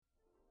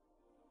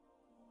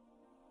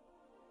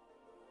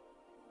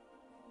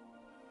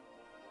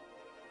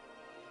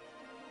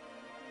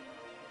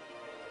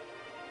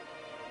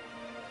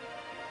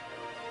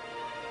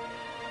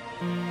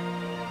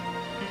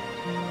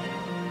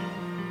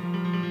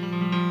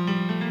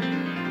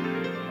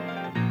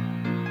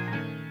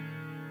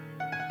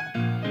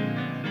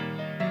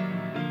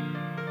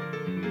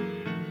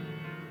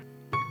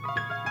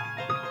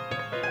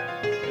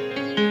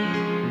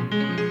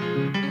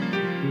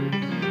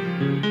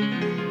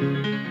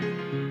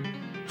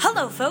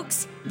Hello,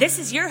 folks. This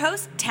is your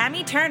host,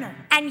 Tammy Turner,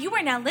 and you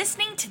are now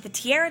listening to the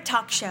Tierra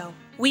Talk Show.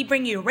 We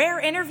bring you rare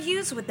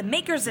interviews with the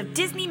makers of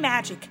Disney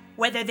magic.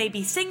 Whether they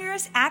be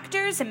singers,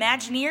 actors,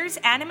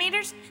 Imagineers,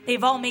 animators,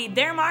 they've all made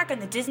their mark on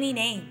the Disney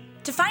name.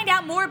 To find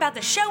out more about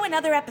the show and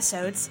other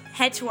episodes,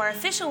 head to our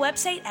official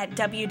website at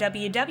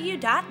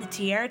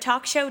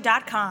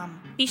www.thetierratalkshow.com.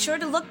 Be sure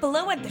to look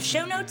below at the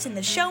show notes in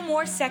the Show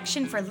More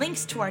section for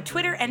links to our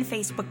Twitter and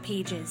Facebook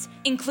pages,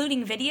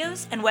 including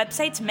videos and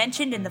websites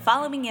mentioned in the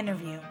following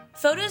interview.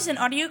 Photos and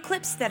audio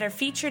clips that are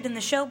featured in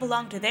the show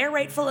belong to their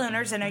rightful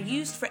owners and are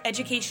used for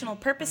educational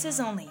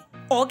purposes only.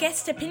 All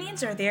guest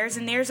opinions are theirs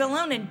and theirs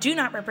alone and do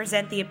not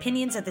represent the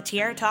opinions of the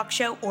Tierra Talk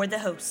Show or the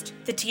host.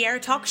 The Tierra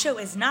Talk Show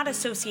is not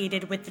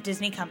associated with the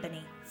Disney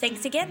Company.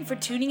 Thanks again for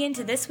tuning in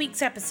to this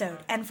week's episode,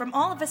 and from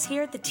all of us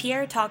here at the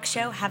Tierra Talk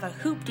Show, have a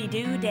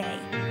hoop-de-doo day.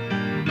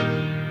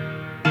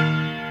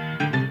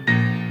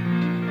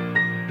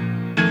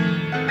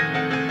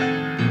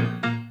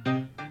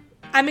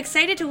 I'm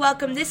excited to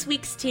welcome this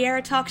week's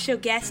Tierra Talk Show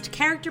guest,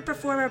 character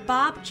performer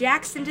Bob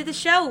Jackson, to the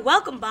show.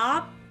 Welcome,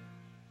 Bob.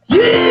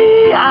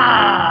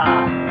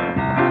 Yeah!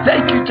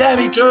 Thank you,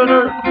 Tammy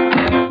Turner.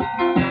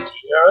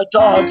 Tierra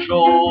Talk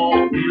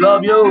Show, we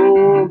love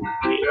you.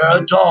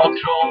 Tierra Talk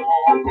Show,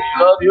 we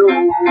love you.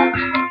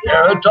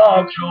 Tierra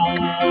Talk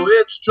Show,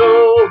 it's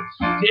true.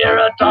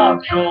 Tierra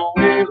Talk Show,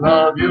 we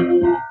love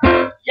you.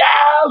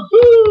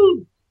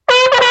 Yahoo!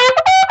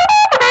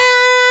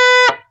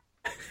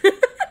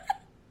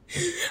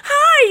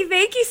 Hi,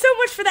 thank you so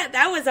much for that.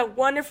 That was a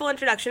wonderful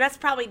introduction. That's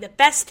probably the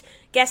best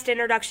guest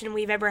introduction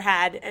we've ever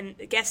had, and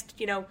a guest,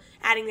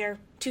 adding their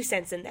 2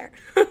 cents in there.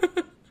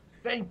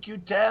 Thank you,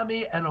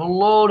 Tammy, and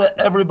hello to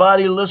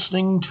everybody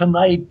listening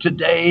tonight,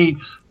 today.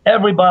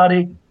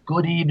 Everybody,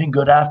 good evening,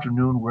 good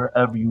afternoon,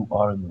 wherever you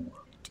are in the world.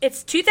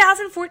 It's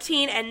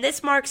 2014, and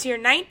this marks your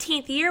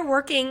 19th year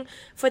working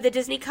for the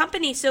Disney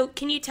Company. So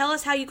can you tell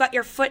us how you got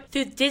your foot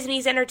through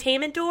Disney's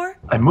entertainment door?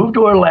 I moved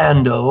to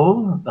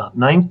Orlando about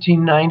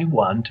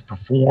 1991 to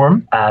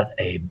perform at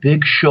a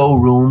big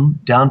showroom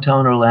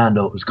downtown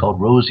Orlando. It was called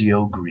Rosie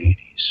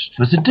O'Grady's. It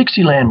was a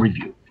Dixieland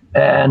review.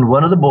 And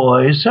several of the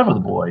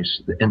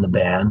boys in the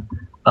band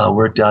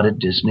worked out at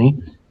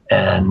Disney.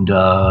 And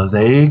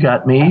they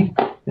got me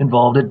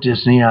involved at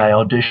Disney. I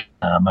auditioned.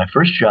 My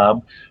first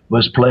job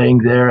was playing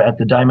there at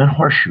the Diamond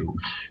Horseshoe,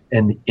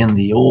 and in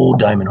the old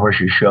Diamond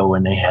Horseshoe show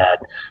when they had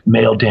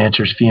male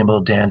dancers, female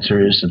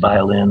dancers, a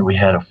violin. We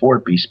had a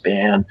 4-piece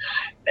band,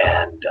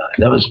 and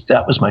that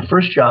was my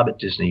first job at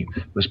Disney,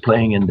 was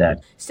playing in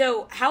that.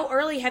 So how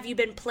early have you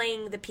been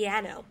playing the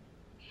piano?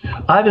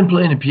 I've been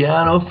playing the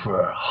piano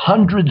for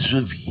hundreds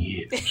of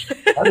years.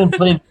 I've been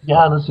playing the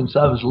piano since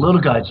I was a little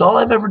guy. It's all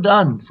I've ever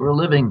done for a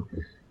living.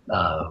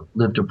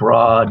 Lived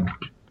abroad,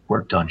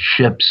 worked on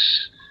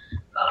ships,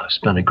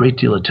 spent a great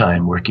deal of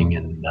time working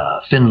in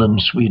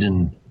Finland,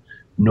 Sweden,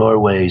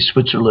 Norway,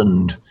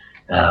 Switzerland.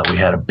 We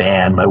had a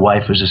band. My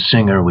wife was a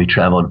singer. We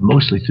traveled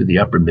mostly through the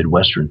upper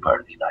Midwestern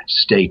part of the United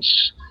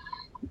States.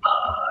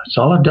 It's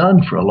all I've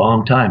done for a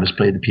long time is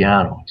play the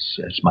piano.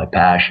 It's my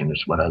passion.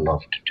 It's what I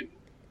love to do.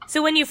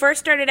 So when you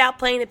first started out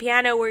playing the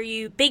piano, were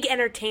you a big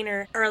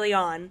entertainer early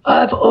on?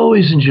 I've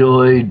always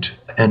enjoyed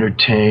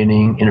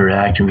entertaining,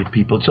 interacting with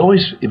people.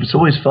 It was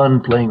always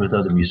fun playing with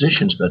other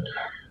musicians, but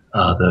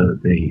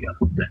the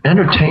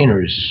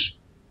entertainers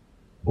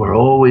were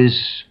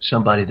always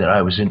somebody that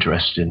I was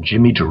interested in.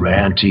 Jimmy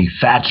Durante,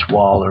 Fats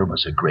Waller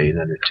was a great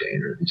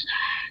entertainer.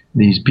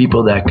 These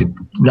people that could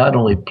not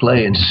only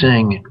play and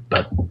sing,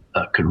 but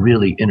could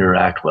really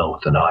interact well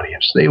with an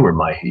audience. They were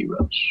my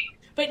heroes.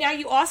 But now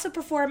you also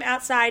perform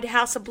outside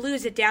House of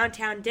Blues at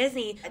Downtown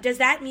Disney. Does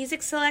that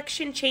music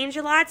selection change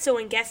a lot? So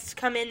when guests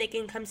come in, they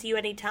can come see you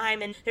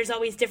anytime, and there's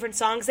always different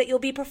songs that you'll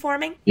be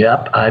performing?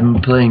 Yep,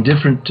 I'm playing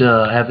different,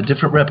 have a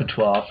different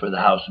repertoire for the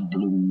House of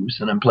Blues,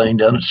 and I'm playing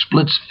down at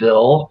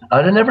Splitsville.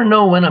 I never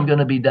know when I'm going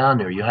to be down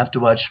there. You have to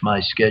watch my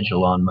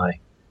schedule on my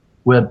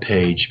web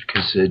page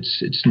because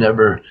it's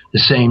never the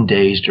same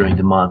days during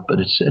the month, but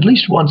it's at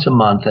least once a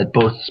month at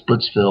both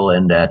Splitsville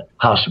and at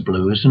House of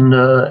Blues, and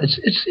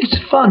it's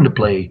fun to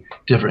play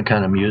different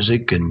kind of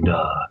music and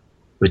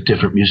with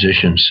different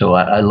musicians. So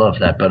I love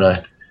that.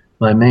 But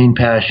my main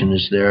passion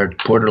is there at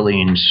Port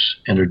Orleans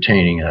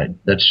entertaining.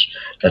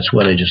 That's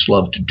what I just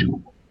love to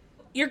do.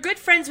 You're good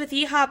friends with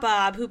Yeehaw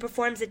Bob, who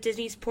performs at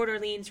Disney's Port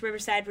Orleans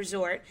Riverside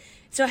Resort.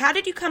 So how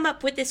did you come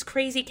up with this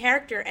crazy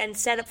character and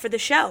set up for the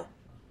show?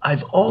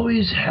 I've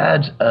always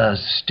had a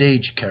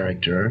stage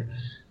character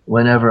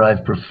whenever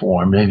I've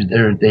performed.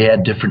 They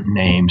had different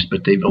names,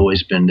 but they've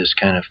always been this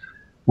kind of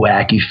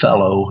wacky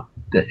fellow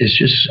that is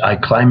just, I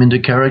climb into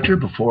character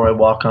before I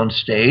walk on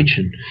stage,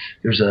 and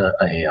there's a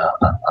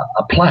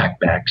plaque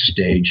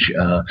backstage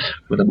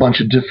with a bunch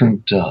of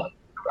different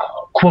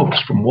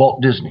quotes from Walt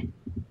Disney.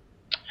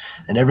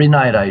 And every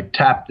night I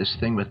tap this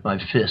thing with my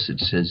fist. It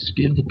says,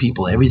 give the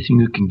people everything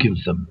you can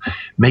give them.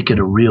 Make it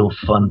a real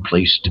fun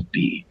place to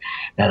be.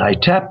 And I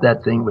tap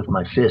that thing with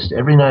my fist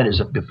every night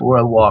before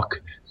I walk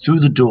through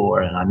the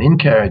door and I'm in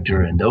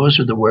character, and those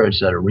are the words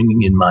that are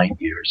ringing in my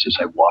ears as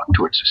I walk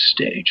towards the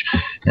stage.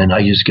 And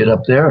I just get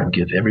up there and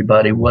give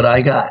everybody what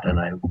I got, and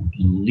I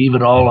leave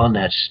it all on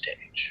that stage.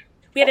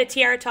 We had a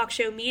Tiara Talk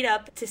Show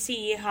meetup to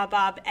see Yeehaw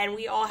Bob, and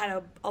we all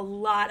had a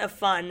lot of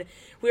fun.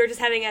 We were just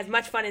having as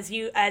much fun as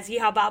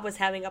Yeehaw Bob was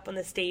having up on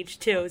the stage,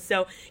 too.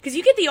 So, because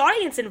you get the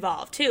audience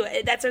involved, too.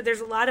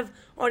 There's a lot of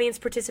audience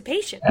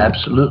participation.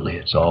 Absolutely.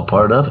 It's all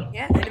part of it.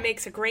 Yeah, and it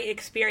makes a great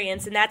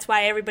experience, and that's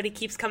why everybody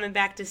keeps coming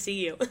back to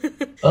see you.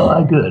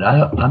 Oh, good.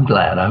 I'm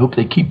glad. I hope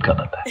they keep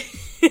coming back.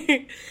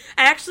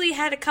 I actually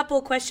had a couple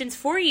of questions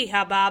for you,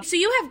 Bob. So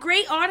you have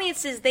great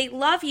audiences. They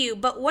love you.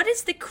 But what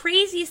is the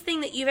craziest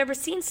thing that you've ever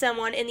seen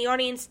someone in the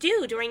audience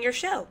do during your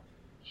show?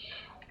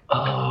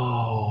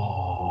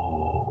 Oh,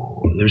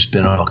 there's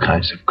been all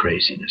kinds of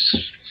craziness.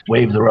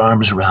 Wave their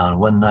arms around.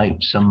 One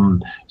night,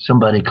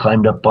 somebody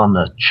climbed up on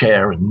the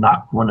chair and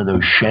knocked one of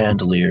those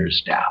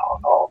chandeliers down.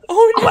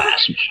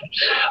 Classes.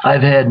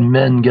 I've had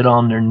men get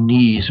on their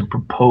knees and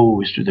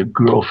propose to their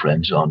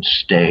girlfriends on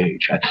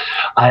stage.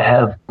 I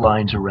have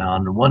lines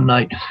around. And one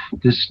night,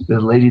 the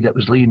lady that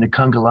was leading the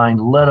conga line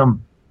let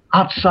them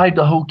outside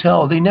the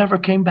hotel. They never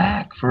came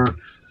back for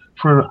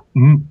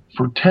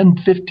 10,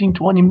 15,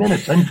 20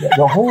 minutes. And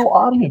the whole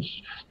audience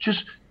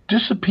just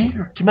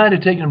disappeared. She might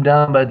have taken them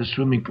down by the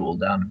swimming pool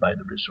down by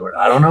the resort.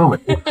 I don't know.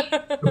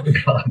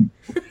 But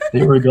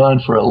they were gone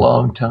for a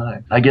long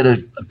time. I get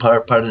a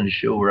part in the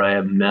show where I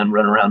have men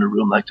run around the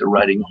room like they're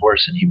riding a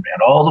horse, and he ran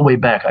all the way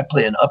back. I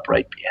play an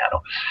upright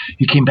piano.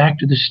 He came back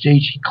to the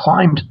stage. He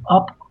climbed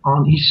up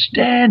he's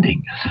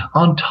standing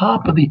on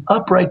top of the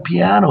upright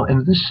piano,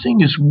 and this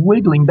thing is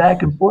wiggling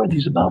back and forth.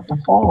 He's about to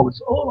fall.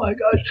 It's, oh my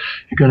gosh,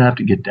 you're going to have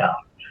to get down.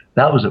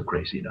 That was a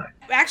crazy night.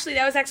 Actually,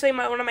 that was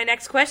one of my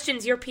next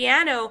questions. Your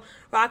piano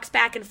rocks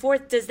back and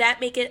forth. Does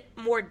that make it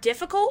more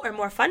difficult or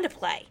more fun to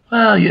play?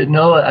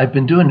 Well, I've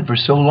been doing it for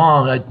so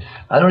long,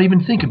 I don't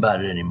even think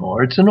about it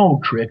anymore. It's an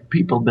old trick.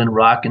 People have been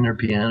rocking their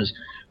pianos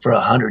for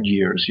 100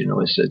 years.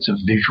 It's a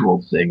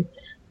visual thing.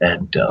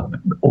 And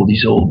all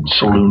these old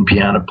saloon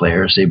piano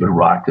players, they would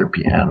rock their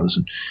pianos.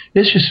 And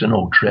it's just an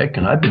old trick,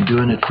 and I've been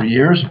doing it for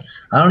years.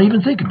 I don't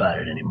even think about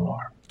it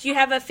anymore. Do you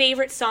have a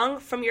favorite song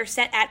from your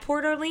set at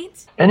Port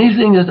Orleans?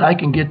 Anything that I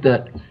can get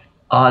that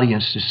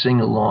audience to sing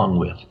along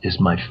with is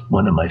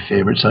one of my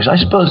favorite songs. I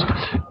suppose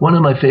one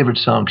of my favorite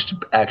songs to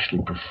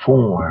actually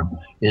perform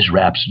is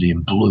Rhapsody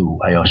in Blue.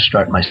 I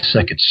start my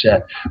second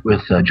set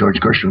with George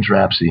Gershwin's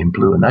Rhapsody in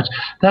Blue, and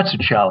that's a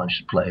challenge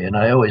to play, and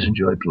I always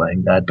enjoy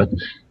playing that. But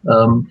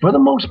for the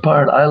most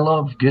part, I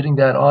love getting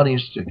that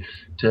audience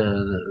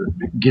to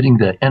getting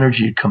the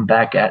energy to come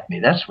back at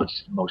me. That's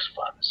what's the most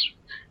fun, is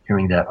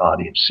hearing that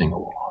audience sing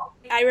along.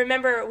 I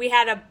remember we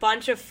had a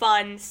bunch of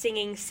fun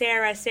singing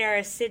Sarah,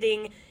 Sarah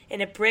Sitting in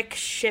a Brick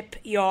Ship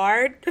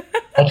Yard.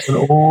 That's an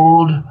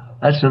old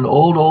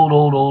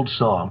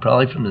song,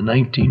 probably from the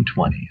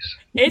 1920s.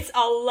 It's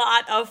a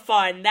lot of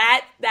fun.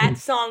 That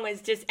song was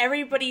just,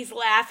 everybody's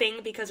laughing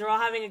because we're all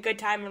having a good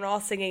time and we're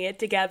all singing it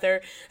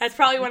together. That's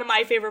probably one of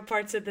my favorite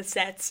parts of the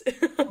sets.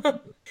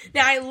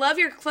 Now, I love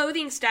your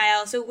clothing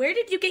style. So where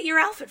did you get your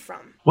outfit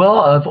from?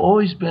 Well, I've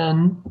always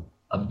been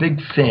a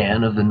big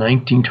fan of the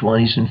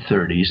 1920s and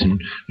 30s.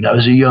 And when I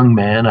was a young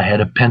man, I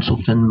had a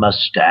pencil-thin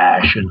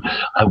mustache, and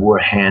I wore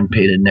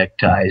hand-painted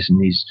neckties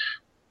and these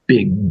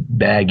big,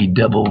 baggy,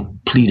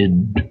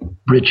 double-pleated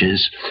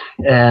breeches.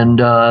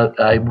 And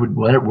I would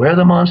wear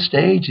them on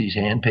stage, these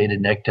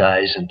hand-painted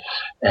neckties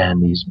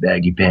and these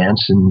baggy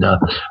pants. And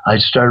I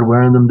started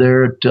wearing them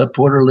there at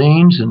Port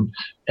Orleans,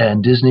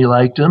 and Disney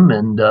liked them,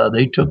 and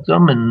they took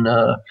them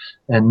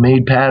and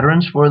made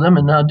patterns for them,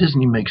 and now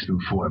Disney makes them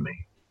for me.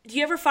 Do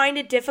you ever find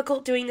it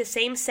difficult doing the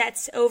same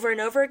sets over and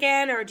over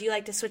again, or do you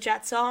like to switch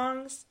out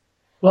songs?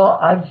 Well,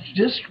 I've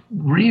just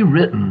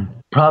rewritten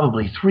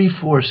probably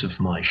 3/4 of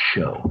my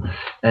show,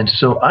 and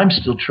so I'm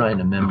still trying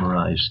to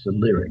memorize the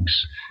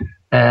lyrics.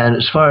 And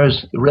as far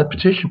as the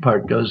repetition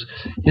part goes,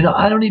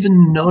 I don't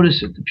even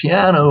notice it. The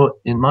piano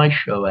in my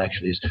show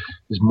actually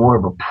is more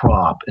of a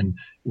prop, and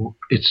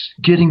it's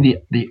getting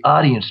the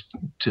audience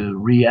to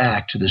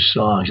react to the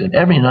songs. And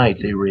every night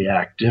they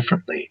react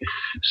differently.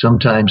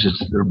 Sometimes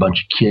they're a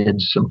bunch of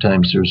kids.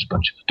 Sometimes there's a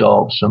bunch of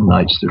adults. Some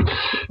nights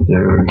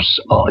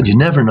you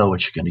never know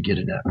what you're going to get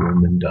in that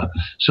room. And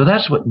so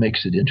that's what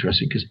makes it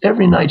interesting, because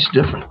every night's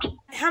different.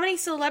 How many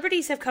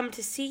celebrities have come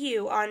to see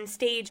you on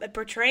stage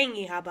portraying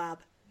Yeehaw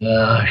Bob?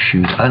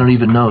 Shoot, I don't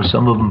even know.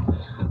 Some of them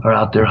are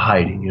out there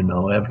hiding,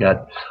 I've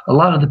got a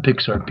lot of the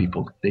Pixar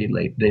people, they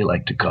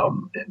like to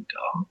come. And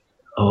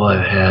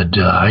I've had,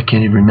 I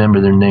can't even remember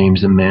their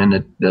names. The man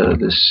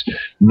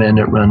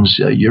that runs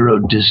Euro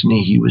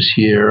Disney, he was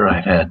here.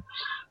 I've had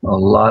a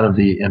lot of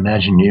the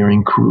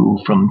Imagineering crew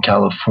from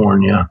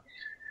California.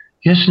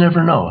 You just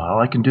never know. All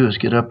I can do is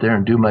get up there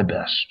and do my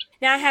best.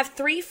 Now, I have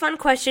 3 fun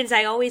questions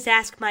I always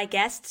ask my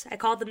guests. I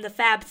call them the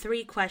Fab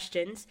 3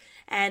 questions,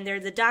 and they're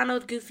the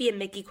Donald, Goofy, and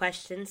Mickey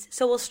questions.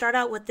 So we'll start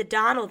out with the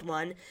Donald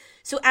one.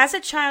 So as a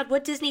child,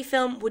 what Disney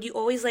film would you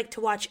always like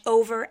to watch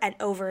over and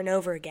over and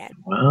over again?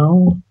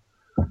 Well,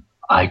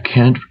 I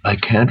can't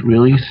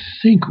really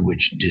think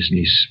which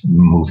Disney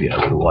movie I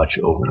would watch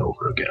over and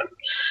over again.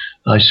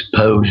 I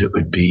suppose it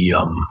would be,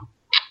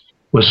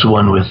 what's the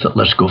one with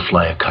Let's Go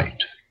Fly a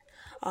Kite?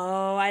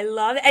 Oh, I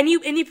love it. And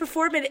you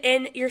perform it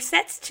in your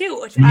sets too,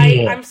 which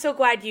Yeah. I'm so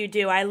glad you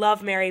do. I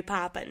love Mary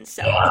Poppins.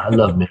 So. Yeah, I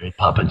love Mary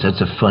Poppins.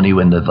 That's a funny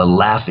one, the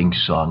laughing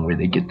song where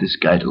they get this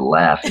guy to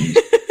laugh.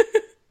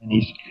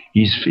 And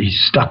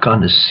he's stuck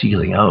on the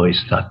ceiling. I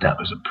always thought that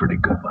was a pretty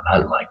good one. I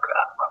like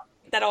that one.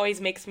 That always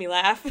makes me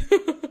laugh.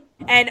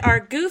 And our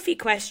goofy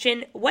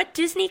question, what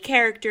Disney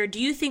character do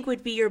you think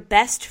would be your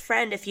best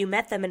friend if you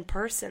met them in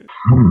person?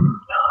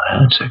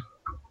 That's a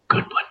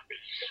good one.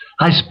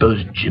 I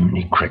suppose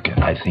Jiminy Cricket.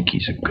 I think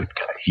he's a good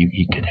guy.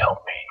 He could help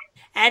me.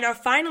 And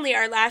finally,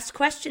 our last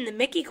question, the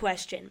Mickey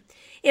question.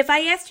 If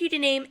I asked you to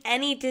name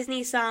any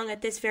Disney song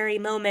at this very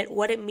moment,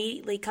 what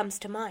immediately comes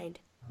to mind?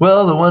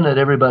 Well, the one that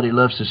everybody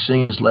loves to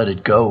sing is Let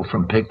It Go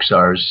from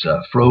Pixar's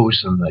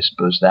Frozen. I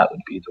suppose that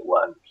would be the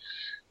one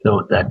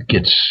that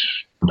gets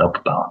up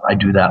about. I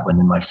do that one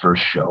in my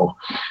first show,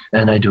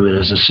 and I do it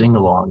as a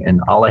sing-along, and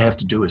all I have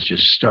to do is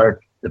just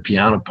start the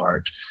piano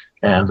part,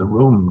 and the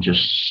room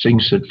just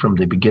sings it from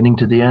the beginning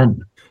to the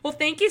end. Well,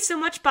 thank you so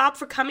much, Bob,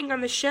 for coming on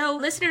the show.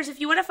 Listeners,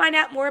 if you want to find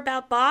out more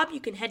about Bob, you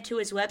can head to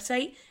his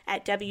website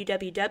at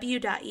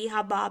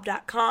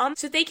www.ehabbob.com.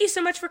 So thank you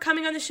so much for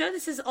coming on the show.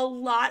 This is a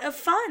lot of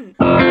fun.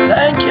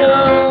 Thank you,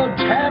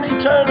 Tammy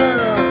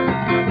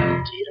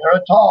Turner.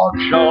 Tierra Talk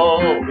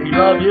Show, we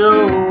love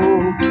you.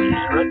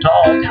 Tierra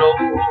Talk Show,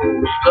 we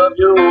love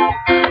you.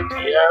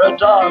 Tierra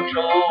Talk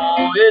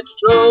Show, it's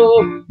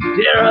true.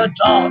 Tierra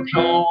Talk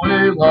Show,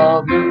 we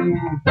love you.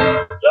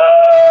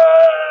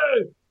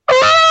 Yay!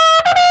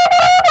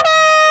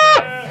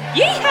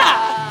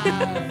 Yeehaw!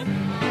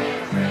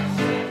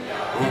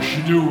 What's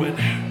she doing?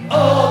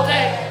 All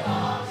day.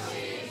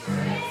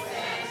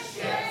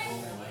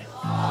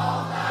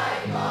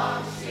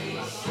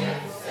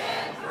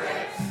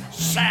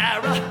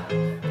 Sarah,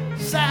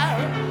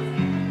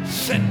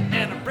 sitting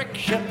in a brick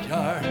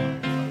shipyard.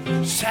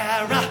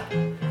 Sarah,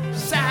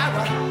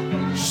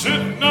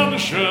 sitting on the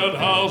shed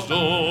house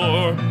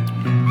door.